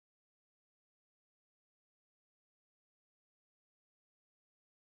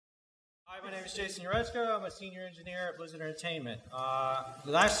Hi, my name is Jurecka. I'm a senior engineer at Blizzard Entertainment.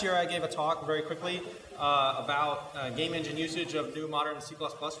 Last year I gave a talk very quickly about game engine usage of new modern C++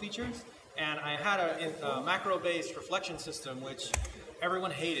 features, and I had a macro-based reflection system which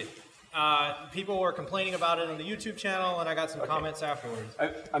everyone hated. People were complaining about it on the YouTube channel, and I got some comments afterwards.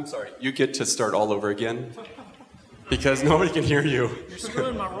 I'm sorry, you get to start all over again? Because nobody can hear you. You're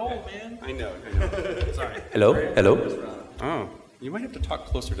screwing my role, man. I know. Sorry. Hello? Hello? Oh, you might have to talk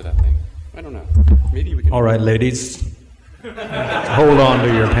closer to that thing. I don't know. Maybe we can... All right, ladies. Hold on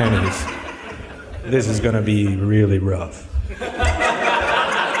to your panties. This is going to be really rough.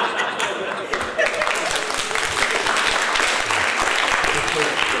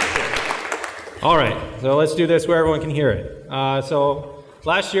 All right, so let's do this where everyone can hear it. So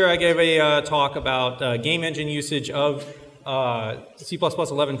last year I gave a talk about game engine usage of C++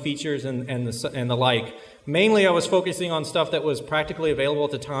 11 features and the like. Mainly I was focusing on stuff that was practically available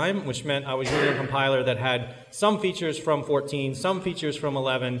at the time, which meant I was using a compiler that had some features from 14, some features from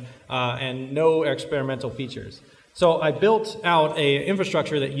 11, and no experimental features. So I built out an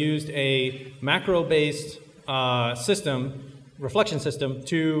infrastructure that used a macro-based reflection system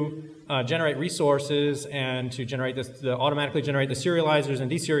to generate resources and to generate automatically generate the serializers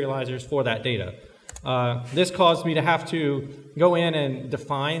and deserializers for that data. This caused me to have to go in and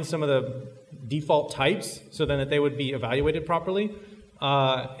define some of the default types so then that they would be evaluated properly.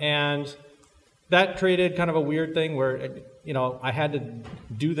 And that created kind of a weird thing where, I had to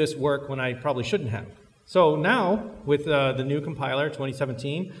do this work when I probably shouldn't have. So now, with the new compiler,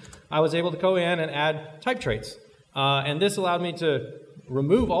 2017, I was able to go in and add type traits. And this allowed me to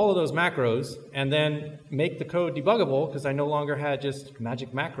remove all of those macros and then make the code debuggable because I no longer had just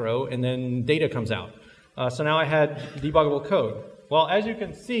magic macro and then data comes out. So now I had debuggable code. Well, as you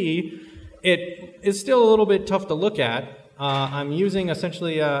can see, it is still a little bit tough to look at. I'm using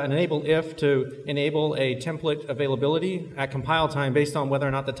essentially an enable if to enable a template availability at compile time based on whether or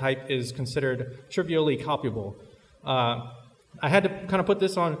not the type is considered trivially copyable. I had to kind of put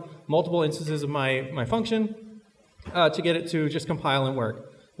this on multiple instances of my function to get it to just compile and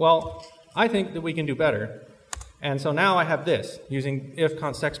work. Well, I think that we can do better. And so now I have this. Using if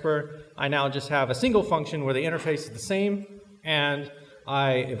constexpr, I now just have a single function where the interface is the same, and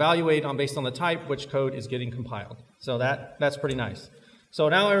I evaluate based on the type which code is getting compiled. So that's pretty nice. So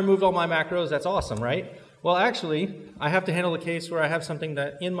now I removed all my macros. That's awesome, right? Well, actually, I have to handle a case where I have something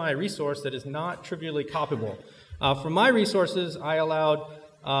that in my resource that is not trivially copyable. For my resources, I allowed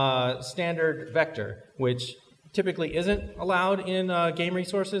standard vector, which typically isn't allowed in game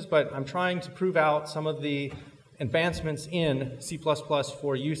resources, but I'm trying to prove out some of the advancements in C++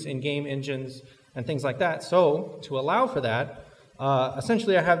 for use in game engines and things like that. So to allow for that,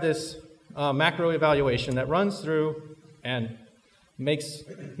 essentially I have this macro evaluation that runs through and makes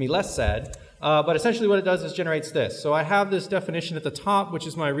me less sad. But essentially what it does is generates this. So I have this definition at the top, which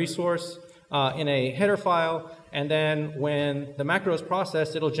is my resource in a header file. And then when the macro is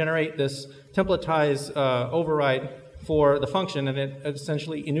processed, it'll generate this templatized override for the function, and it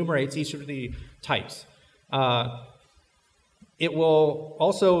essentially enumerates each of the types. It will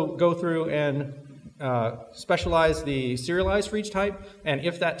also go through and specialize the serialize for each type, and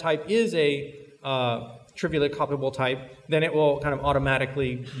if that type is a trivially copyable type, then it will kind of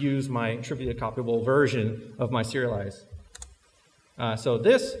automatically use my trivially copyable version of my serialize. So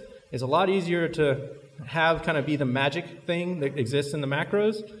this is a lot easier to have kind of be the magic thing that exists in the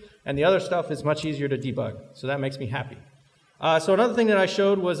macros, and the other stuff is much easier to debug. So that makes me happy. So another thing that I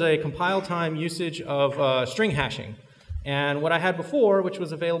showed was a compile time usage of string hashing. And what I had before, which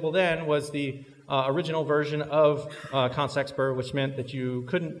was available then, was the original version of constexpr, which meant that you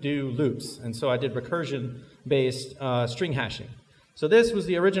couldn't do loops. And so I did recursion-based string hashing. So this was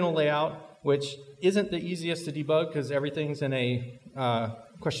the original layout, which isn't the easiest to debug because everything's in a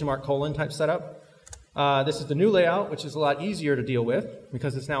question mark colon type setup. This is the new layout, which is a lot easier to deal with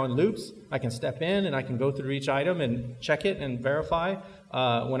because it's now in loops. I can step in and I can go through each item and check it and verify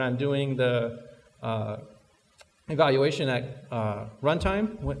when I'm doing the evaluation at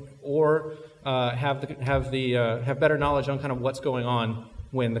runtime, or have better knowledge on kind of what's going on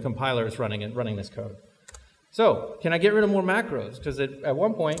when the compiler is running this code. So, can I get rid of more macros? Because at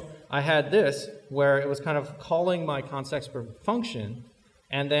one point I had this where it was kind of calling my constexpr function,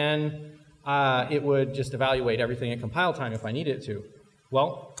 and then it would just evaluate everything at compile time if I needed it to.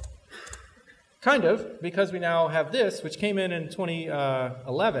 Well, kind of, because we now have this, which came in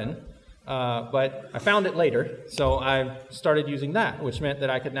 2011, but I found it later, so I started using that, which meant that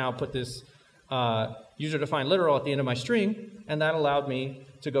I could now put this user-defined literal at the end of my string, and that allowed me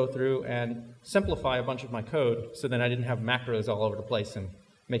to go through and simplify a bunch of my code so then I didn't have macros all over the place and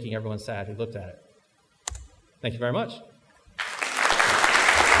making everyone sad who looked at it. Thank you very much.